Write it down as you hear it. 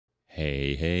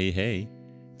Hey, hey, hey.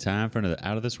 Time for another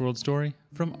out of this world story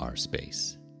from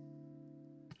rSpace.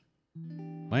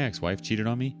 My ex-wife cheated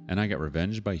on me, and I got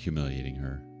revenge by humiliating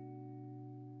her.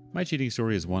 My cheating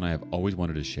story is one I have always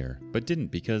wanted to share, but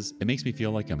didn't because it makes me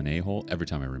feel like I'm an a-hole every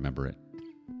time I remember it.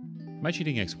 My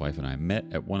cheating ex-wife and I met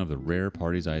at one of the rare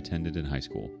parties I attended in high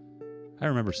school. I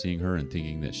remember seeing her and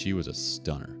thinking that she was a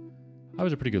stunner. I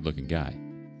was a pretty good-looking guy.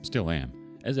 Still am,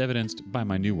 as evidenced by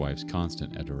my new wife's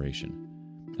constant adoration.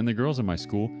 And the girls in my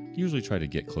school usually try to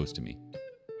get close to me.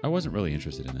 I wasn't really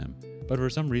interested in them, but for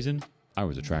some reason, I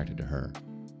was attracted to her.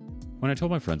 When I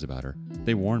told my friends about her,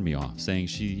 they warned me off, saying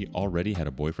she already had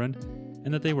a boyfriend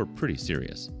and that they were pretty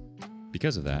serious.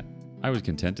 Because of that, I was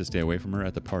content to stay away from her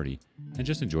at the party and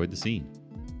just enjoyed the scene.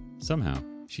 Somehow,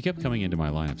 she kept coming into my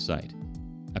line of sight.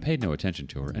 I paid no attention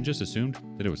to her and just assumed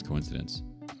that it was coincidence.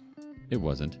 It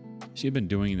wasn't. She had been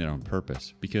doing it on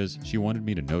purpose because she wanted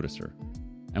me to notice her.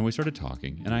 And we started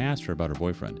talking, and I asked her about her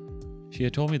boyfriend. She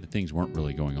had told me that things weren't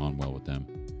really going on well with them.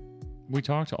 We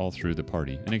talked all through the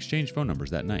party and exchanged phone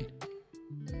numbers that night.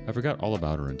 I forgot all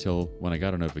about her until when I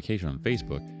got a notification on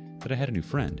Facebook that I had a new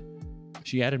friend.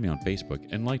 She added me on Facebook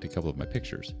and liked a couple of my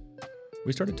pictures.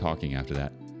 We started talking after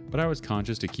that, but I was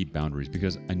conscious to keep boundaries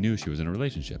because I knew she was in a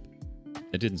relationship.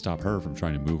 It didn't stop her from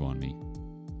trying to move on me.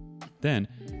 Then,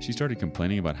 she started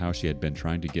complaining about how she had been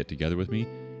trying to get together with me,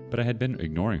 but I had been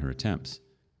ignoring her attempts.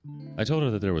 I told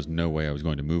her that there was no way I was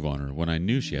going to move on her when I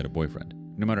knew she had a boyfriend,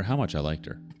 no matter how much I liked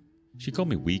her. She called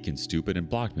me weak and stupid and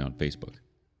blocked me on Facebook.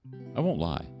 I won't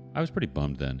lie, I was pretty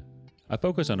bummed then. I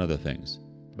focused on other things,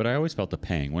 but I always felt a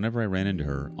pang whenever I ran into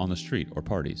her on the street or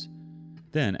parties.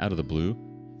 Then, out of the blue,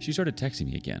 she started texting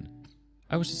me again.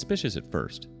 I was suspicious at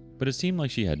first, but it seemed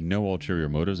like she had no ulterior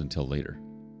motives until later.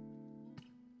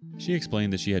 She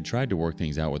explained that she had tried to work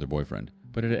things out with her boyfriend,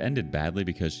 but it had ended badly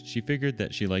because she figured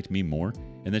that she liked me more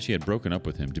and that she had broken up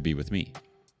with him to be with me.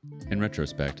 In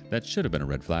retrospect, that should have been a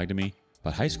red flag to me,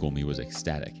 but high school me was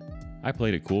ecstatic. I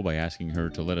played it cool by asking her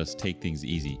to let us take things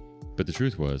easy, but the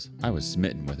truth was, I was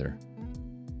smitten with her.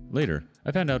 Later,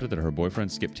 I found out that her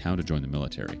boyfriend skipped town to join the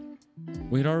military.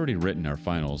 We had already written our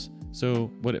finals,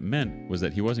 so what it meant was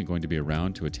that he wasn't going to be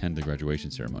around to attend the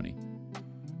graduation ceremony.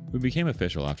 We became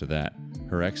official after that.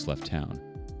 Her ex left town.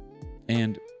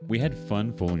 And we had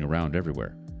fun fooling around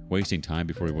everywhere, wasting time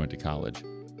before we went to college.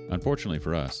 Unfortunately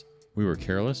for us, we were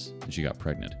careless and she got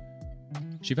pregnant.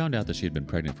 She found out that she had been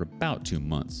pregnant for about 2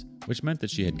 months, which meant that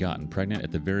she had gotten pregnant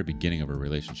at the very beginning of our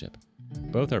relationship.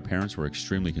 Both our parents were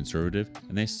extremely conservative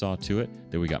and they saw to it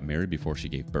that we got married before she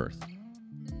gave birth.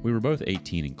 We were both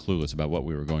 18 and clueless about what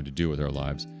we were going to do with our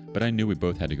lives, but I knew we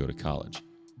both had to go to college.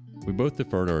 We both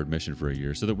deferred our admission for a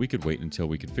year so that we could wait until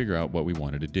we could figure out what we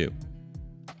wanted to do.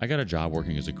 I got a job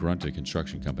working as a grunt at a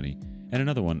construction company, and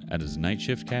another one as a night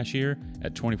shift cashier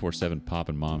at 24/7 Pop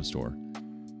and Mom store.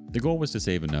 The goal was to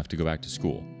save enough to go back to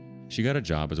school. She got a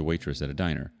job as a waitress at a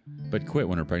diner, but quit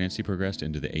when her pregnancy progressed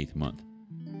into the 8th month.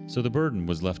 So the burden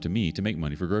was left to me to make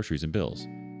money for groceries and bills.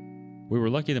 We were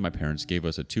lucky that my parents gave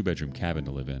us a 2-bedroom cabin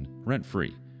to live in,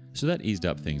 rent-free, so that eased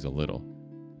up things a little.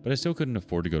 But I still couldn't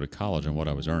afford to go to college on what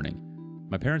I was earning.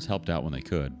 My parents helped out when they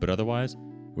could, but otherwise,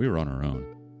 we were on our own.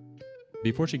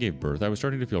 Before she gave birth, I was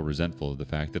starting to feel resentful of the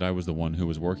fact that I was the one who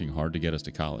was working hard to get us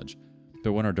to college.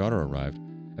 But when our daughter arrived,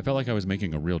 I felt like I was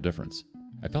making a real difference.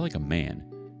 I felt like a man.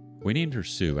 We named her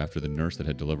Sue after the nurse that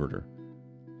had delivered her.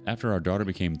 After our daughter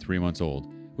became 3 months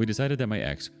old, we decided that my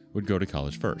ex would go to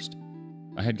college first.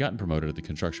 I had gotten promoted at the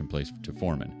construction place to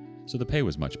foreman, so the pay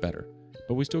was much better,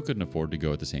 but we still couldn't afford to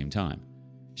go at the same time.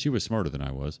 She was smarter than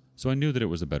I was, so I knew that it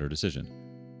was a better decision.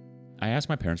 I asked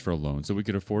my parents for a loan so we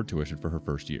could afford tuition for her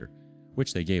first year,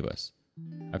 which they gave us.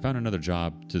 I found another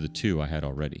job to the 2 I had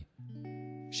already.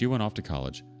 She went off to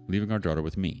college, leaving our daughter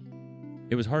with me.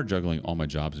 It was hard juggling all my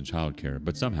jobs and childcare,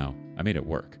 but somehow I made it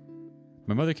work.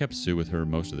 My mother kept Sue with her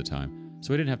most of the time,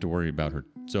 so I didn't have to worry about her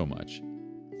so much.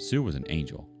 Sue was an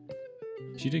angel.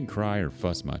 She didn't cry or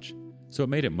fuss much, so it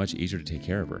made it much easier to take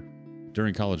care of her.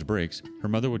 During college breaks, her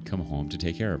mother would come home to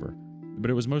take care of her, but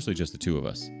it was mostly just the 2 of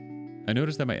us. I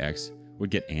noticed that my ex would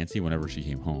get antsy whenever she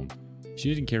came home.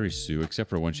 She didn't carry Sue except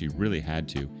for when she really had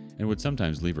to, and would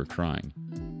sometimes leave her crying.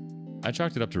 I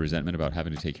chalked it up to resentment about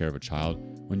having to take care of a child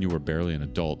when you were barely an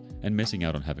adult and missing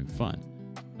out on having fun.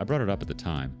 I brought it up at the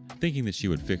time, thinking that she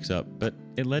would fix up, but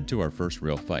it led to our first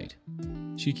real fight.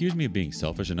 She accused me of being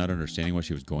selfish and not understanding what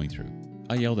she was going through.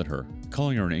 I yelled at her,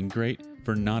 calling her an ingrate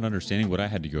for not understanding what I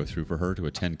had to go through for her to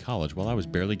attend college while I was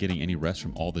barely getting any rest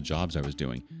from all the jobs I was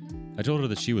doing. I told her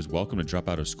that she was welcome to drop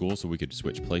out of school so we could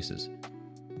switch places.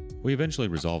 We eventually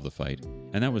resolved the fight,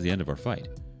 and that was the end of our fight.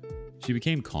 She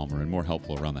became calmer and more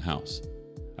helpful around the house.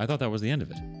 I thought that was the end of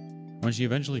it. When she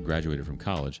eventually graduated from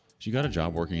college, she got a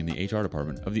job working in the HR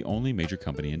department of the only major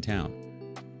company in town.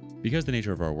 Because the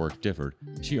nature of our work differed,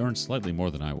 she earned slightly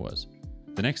more than I was.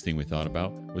 The next thing we thought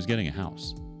about was getting a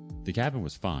house. The cabin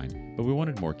was fine, but we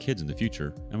wanted more kids in the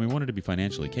future, and we wanted to be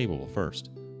financially capable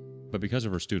first. But because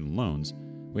of her student loans,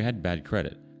 we had bad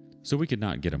credit, so we could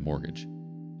not get a mortgage.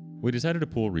 We decided to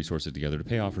pool resources together to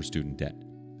pay off her student debt,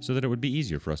 so that it would be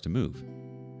easier for us to move.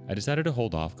 I decided to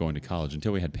hold off going to college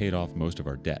until we had paid off most of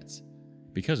our debts.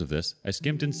 Because of this, I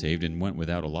skimped and saved and went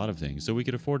without a lot of things so we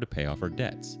could afford to pay off our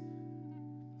debts.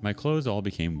 My clothes all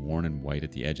became worn and white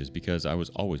at the edges because I was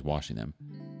always washing them.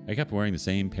 I kept wearing the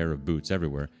same pair of boots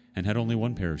everywhere and had only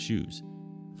one pair of shoes.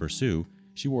 For Sue,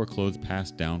 she wore clothes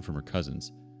passed down from her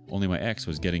cousins. Only my ex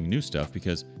was getting new stuff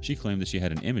because she claimed that she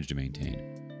had an image to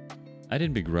maintain. I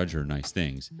didn't begrudge her nice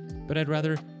things, but I'd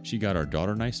rather she got our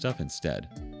daughter nice stuff instead.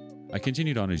 I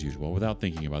continued on as usual without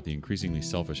thinking about the increasingly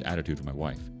selfish attitude of my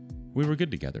wife. We were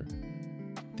good together.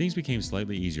 Things became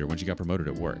slightly easier when she got promoted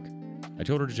at work. I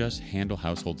told her to just handle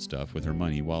household stuff with her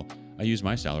money while I used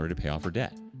my salary to pay off her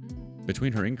debt.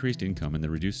 Between her increased income and the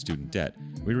reduced student debt,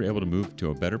 we were able to move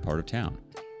to a better part of town.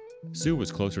 Sue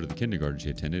was closer to the kindergarten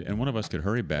she attended, and one of us could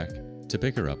hurry back to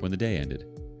pick her up when the day ended.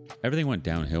 Everything went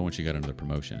downhill when she got another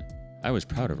promotion. I was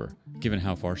proud of her, given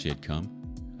how far she had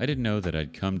come. I didn't know that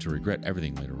I'd come to regret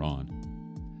everything later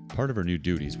on. Part of her new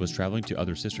duties was traveling to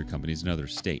other sister companies in other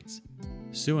states.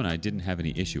 Sue and I didn't have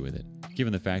any issue with it,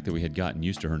 given the fact that we had gotten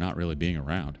used to her not really being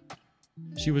around.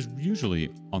 She was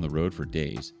usually on the road for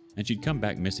days, and she'd come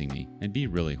back missing me and be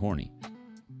really horny.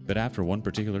 But after one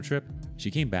particular trip,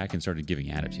 she came back and started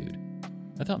giving attitude.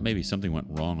 I thought maybe something went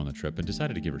wrong on the trip and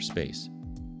decided to give her space.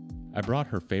 I brought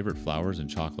her favorite flowers and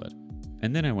chocolate,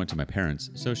 and then I went to my parents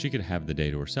so she could have the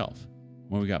day to herself.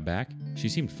 When we got back, she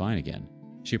seemed fine again.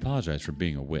 She apologized for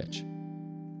being a witch.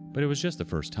 But it was just the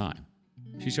first time.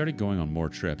 She started going on more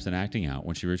trips and acting out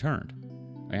when she returned.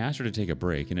 I asked her to take a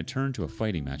break, and it turned to a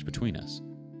fighting match between us.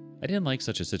 I didn't like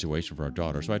such a situation for our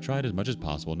daughter, so I tried as much as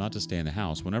possible not to stay in the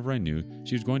house whenever I knew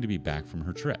she was going to be back from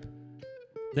her trip.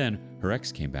 Then, her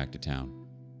ex came back to town.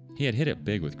 He had hit it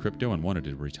big with crypto and wanted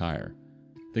to retire.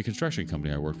 The construction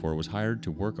company I worked for was hired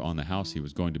to work on the house he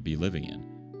was going to be living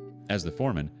in. As the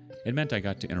foreman, it meant I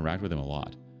got to interact with him a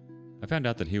lot. I found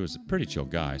out that he was a pretty chill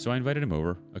guy, so I invited him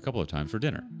over a couple of times for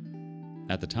dinner.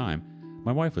 At the time,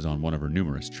 my wife was on one of her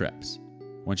numerous trips.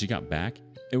 When she got back,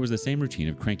 it was the same routine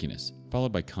of crankiness,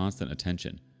 followed by constant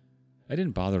attention. I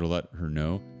didn't bother to let her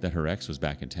know that her ex was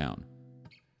back in town.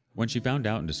 When she found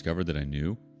out and discovered that I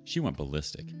knew, she went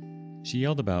ballistic. She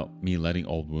yelled about me letting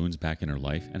old wounds back in her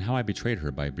life and how I betrayed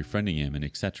her by befriending him and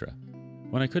etc.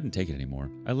 When I couldn't take it anymore,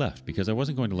 I left because I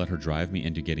wasn't going to let her drive me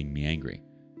into getting me angry.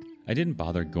 I didn't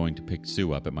bother going to pick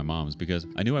Sue up at my mom's because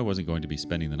I knew I wasn't going to be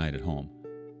spending the night at home.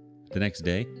 The next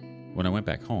day, when I went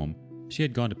back home, she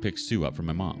had gone to pick Sue up from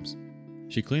my mom's.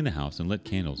 She cleaned the house and lit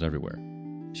candles everywhere.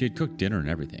 She had cooked dinner and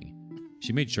everything.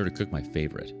 She made sure to cook my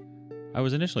favorite. I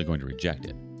was initially going to reject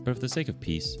it, but for the sake of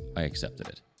peace, I accepted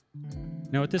it.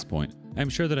 Now at this point, I am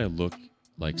sure that I look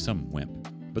like some wimp,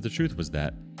 but the truth was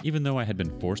that, even though I had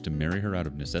been forced to marry her out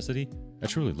of necessity, I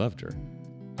truly loved her.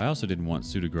 I also didn't want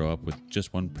Sue to grow up with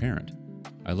just one parent.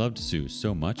 I loved Sue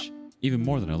so much, even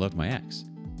more than I loved my ex.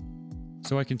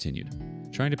 So I continued,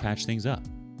 trying to patch things up.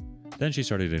 Then she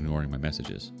started ignoring my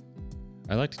messages.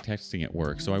 I liked texting at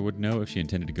work so I would know if she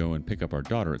intended to go and pick up our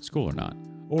daughter at school or not,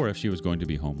 or if she was going to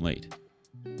be home late.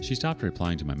 She stopped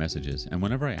replying to my messages, and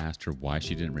whenever I asked her why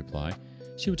she didn't reply,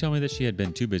 she would tell me that she had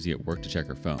been too busy at work to check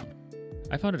her phone.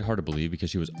 I found it hard to believe because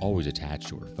she was always attached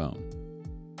to her phone.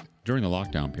 During the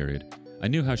lockdown period, I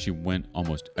knew how she went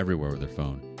almost everywhere with her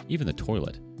phone, even the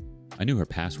toilet. I knew her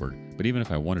password, but even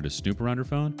if I wanted to snoop around her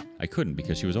phone, I couldn't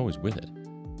because she was always with it.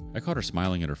 I caught her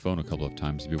smiling at her phone a couple of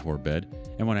times before bed,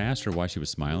 and when I asked her why she was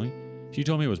smiling, she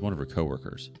told me it was one of her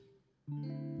coworkers.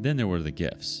 Then there were the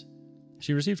gifts.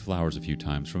 She received flowers a few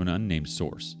times from an unnamed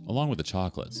source, along with the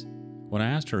chocolates. When I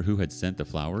asked her who had sent the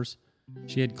flowers,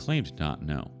 she had claimed to not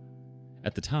know.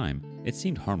 At the time, it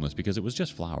seemed harmless because it was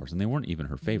just flowers and they weren't even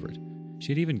her favorite. She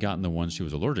had even gotten the ones she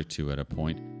was allergic to at a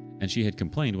point, and she had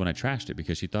complained when I trashed it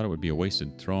because she thought it would be a waste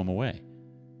to throw them away.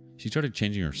 She started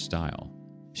changing her style.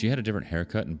 She had a different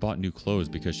haircut and bought new clothes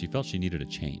because she felt she needed a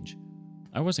change.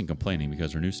 I wasn't complaining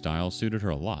because her new style suited her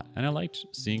a lot, and I liked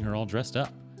seeing her all dressed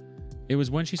up. It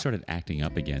was when she started acting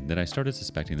up again that I started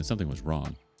suspecting that something was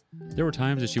wrong. There were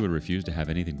times that she would refuse to have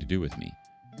anything to do with me.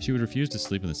 She would refuse to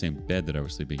sleep in the same bed that I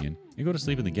was sleeping in and go to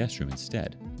sleep in the guest room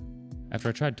instead. After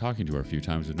I tried talking to her a few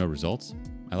times with no results,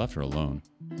 I left her alone.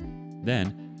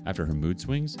 Then, after her mood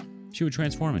swings, she would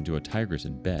transform into a tigress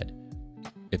in bed.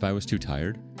 If I was too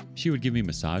tired, She would give me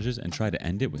massages and try to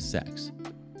end it with sex.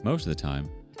 Most of the time,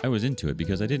 I was into it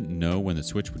because I didn't know when the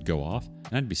switch would go off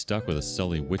and I'd be stuck with a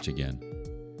sully witch again.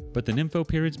 But the nympho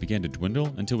periods began to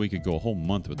dwindle until we could go a whole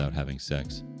month without having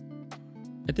sex.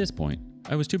 At this point,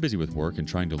 I was too busy with work and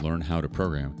trying to learn how to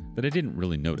program that I didn't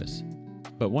really notice.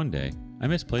 But one day, I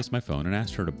misplaced my phone and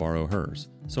asked her to borrow hers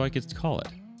so I could call it.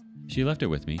 She left it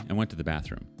with me and went to the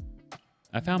bathroom.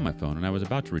 I found my phone and I was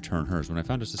about to return hers when I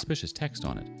found a suspicious text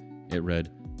on it. It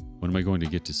read, "When am I going to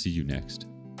get to see you next?"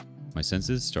 My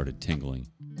senses started tingling.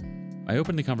 I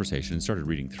opened the conversation and started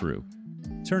reading through.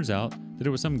 Turns out that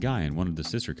it was some guy in one of the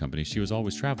sister companies she was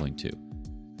always traveling to.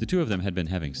 The two of them had been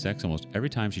having sex almost every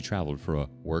time she traveled for a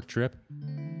work trip.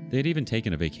 They had even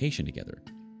taken a vacation together.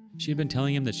 She had been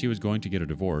telling him that she was going to get a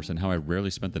divorce and how I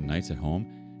rarely spent the nights at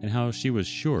home and how she was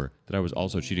sure that I was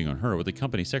also cheating on her with the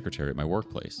company secretary at my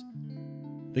workplace.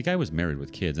 The guy was married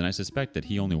with kids and I suspect that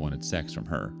he only wanted sex from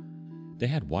her. They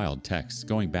had wild texts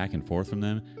going back and forth from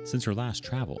them since her last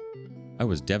travel. I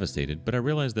was devastated, but I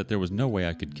realized that there was no way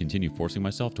I could continue forcing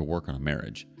myself to work on a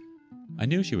marriage. I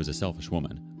knew she was a selfish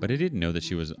woman, but I didn't know that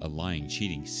she was a lying,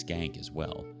 cheating skank as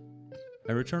well.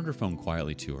 I returned her phone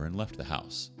quietly to her and left the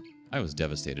house. I was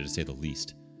devastated to say the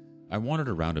least. I wandered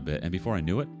around a bit, and before I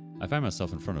knew it, I found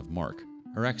myself in front of Mark,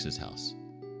 her ex's house.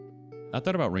 I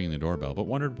thought about ringing the doorbell, but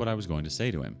wondered what I was going to say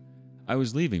to him. I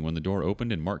was leaving when the door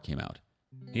opened and Mark came out.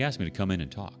 He asked me to come in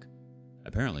and talk.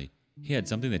 Apparently, he had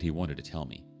something that he wanted to tell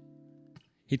me.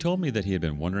 He told me that he had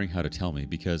been wondering how to tell me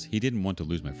because he didn't want to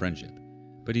lose my friendship,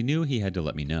 but he knew he had to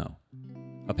let me know.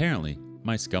 Apparently,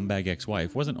 my scumbag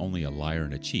ex-wife wasn't only a liar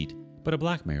and a cheat, but a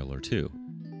blackmailer too.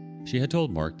 She had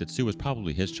told Mark that Sue was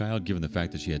probably his child given the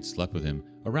fact that she had slept with him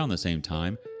around the same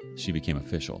time she became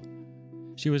official.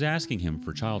 She was asking him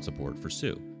for child support for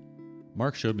Sue.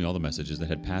 Mark showed me all the messages that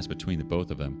had passed between the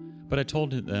both of them, but I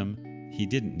told them he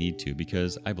didn't need to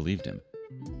because I believed him.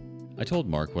 I told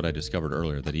Mark what I discovered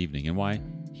earlier that evening and why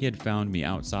he had found me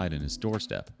outside in his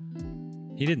doorstep.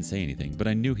 He didn't say anything, but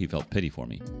I knew he felt pity for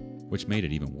me, which made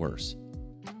it even worse.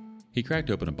 He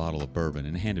cracked open a bottle of bourbon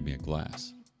and handed me a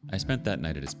glass. I spent that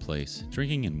night at his place,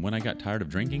 drinking, and when I got tired of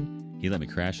drinking, he let me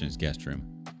crash in his guest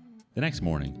room. The next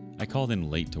morning, I called in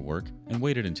late to work and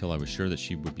waited until I was sure that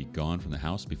she would be gone from the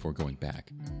house before going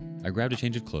back. I grabbed a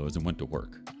change of clothes and went to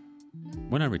work.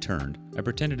 When I returned, I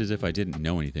pretended as if I didn't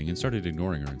know anything and started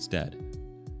ignoring her instead.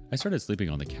 I started sleeping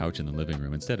on the couch in the living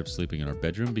room instead of sleeping in our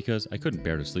bedroom because I couldn't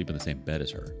bear to sleep in the same bed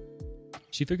as her.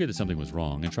 She figured that something was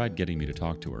wrong and tried getting me to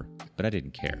talk to her, but I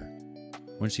didn't care.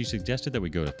 When she suggested that we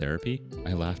go to therapy,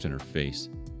 I laughed in her face.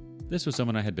 This was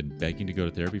someone I had been begging to go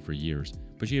to therapy for years,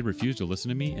 but she had refused to listen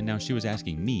to me and now she was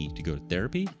asking me to go to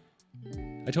therapy?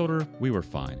 I told her we were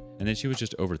fine and that she was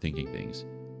just overthinking things.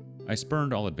 I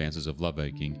spurned all advances of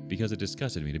lovemaking because it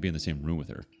disgusted me to be in the same room with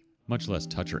her, much less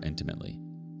touch her intimately.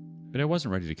 But I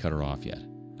wasn't ready to cut her off yet.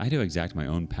 I had to exact my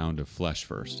own pound of flesh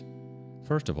first.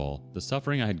 First of all, the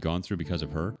suffering I had gone through because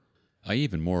of her. I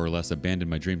even more or less abandoned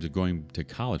my dreams of going to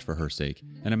college for her sake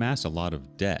and amassed a lot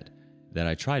of debt that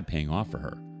I tried paying off for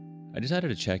her. I decided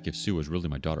to check if Sue was really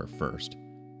my daughter first.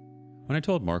 When I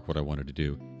told Mark what I wanted to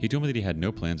do, he told me that he had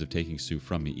no plans of taking Sue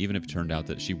from me even if it turned out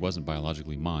that she wasn't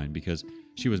biologically mine because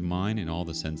she was mine in all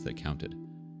the sense that counted.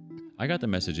 I got the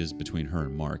messages between her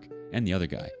and Mark and the other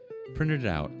guy, printed it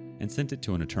out, and sent it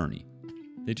to an attorney.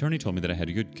 The attorney told me that I had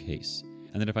a good case,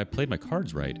 and that if I played my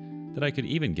cards right, that I could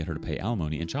even get her to pay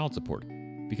alimony and child support,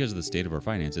 because of the state of our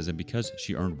finances and because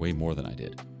she earned way more than I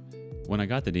did. When I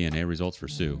got the DNA results for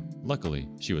Sue, luckily,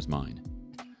 she was mine.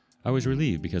 I was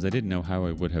relieved because I didn't know how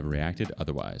I would have reacted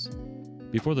otherwise.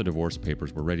 Before the divorce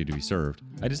papers were ready to be served,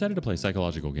 I decided to play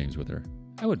psychological games with her.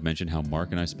 I would mention how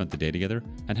Mark and I spent the day together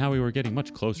and how we were getting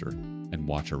much closer, and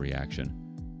watch her reaction.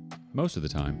 Most of the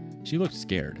time, she looked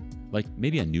scared, like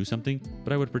maybe I knew something,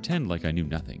 but I would pretend like I knew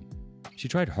nothing. She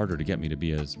tried harder to get me to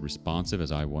be as responsive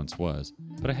as I once was,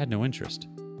 but I had no interest.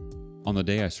 On the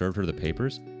day I served her the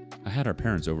papers, I had our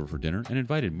parents over for dinner and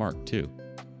invited Mark too.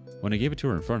 When I gave it to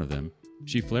her in front of them,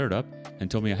 she flared up and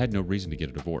told me I had no reason to get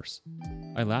a divorce.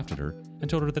 I laughed at her and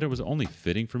told her that it was only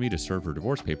fitting for me to serve her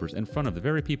divorce papers in front of the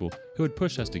very people who had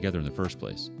pushed us together in the first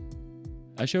place.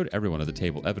 I showed everyone at the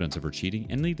table evidence of her cheating,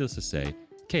 and needless to say,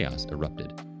 chaos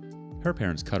erupted. Her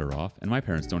parents cut her off, and my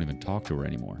parents don't even talk to her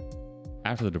anymore.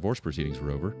 After the divorce proceedings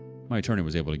were over, my attorney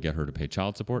was able to get her to pay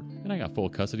child support, and I got full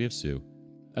custody of Sue.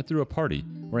 I threw a party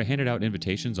where I handed out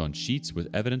invitations on sheets with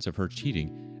evidence of her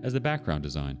cheating as the background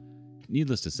design.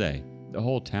 Needless to say, the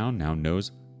whole town now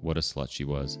knows what a slut she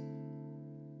was.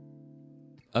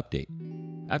 Update.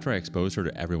 After I exposed her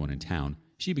to everyone in town,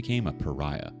 she became a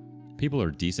pariah. People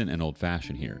are decent and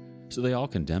old-fashioned here, so they all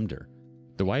condemned her.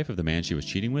 The wife of the man she was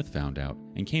cheating with found out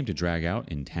and came to drag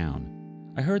out in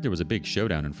town. I heard there was a big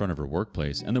showdown in front of her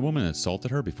workplace and the woman assaulted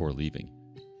her before leaving.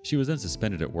 She was then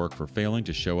suspended at work for failing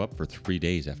to show up for 3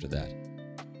 days after that.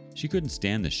 She couldn't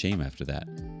stand the shame after that,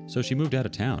 so she moved out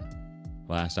of town.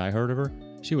 Last I heard of her,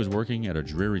 she was working at a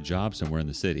dreary job somewhere in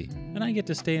the city, and I get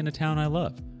to stay in a town I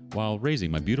love, while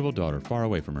raising my beautiful daughter far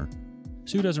away from her.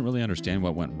 Sue doesn't really understand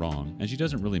what went wrong, and she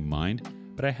doesn't really mind,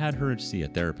 but I had her see a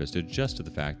therapist to adjust to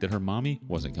the fact that her mommy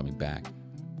wasn't coming back.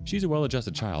 She's a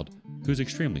well-adjusted child who's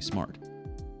extremely smart.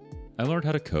 I learned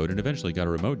how to code and eventually got a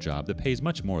remote job that pays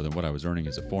much more than what I was earning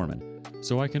as a foreman,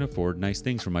 so I can afford nice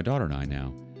things for my daughter and I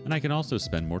now, and I can also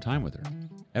spend more time with her.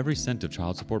 Every cent of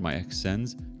child support my ex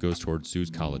sends goes towards Sue's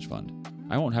college fund.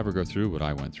 I won't have her go through what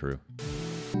I went through.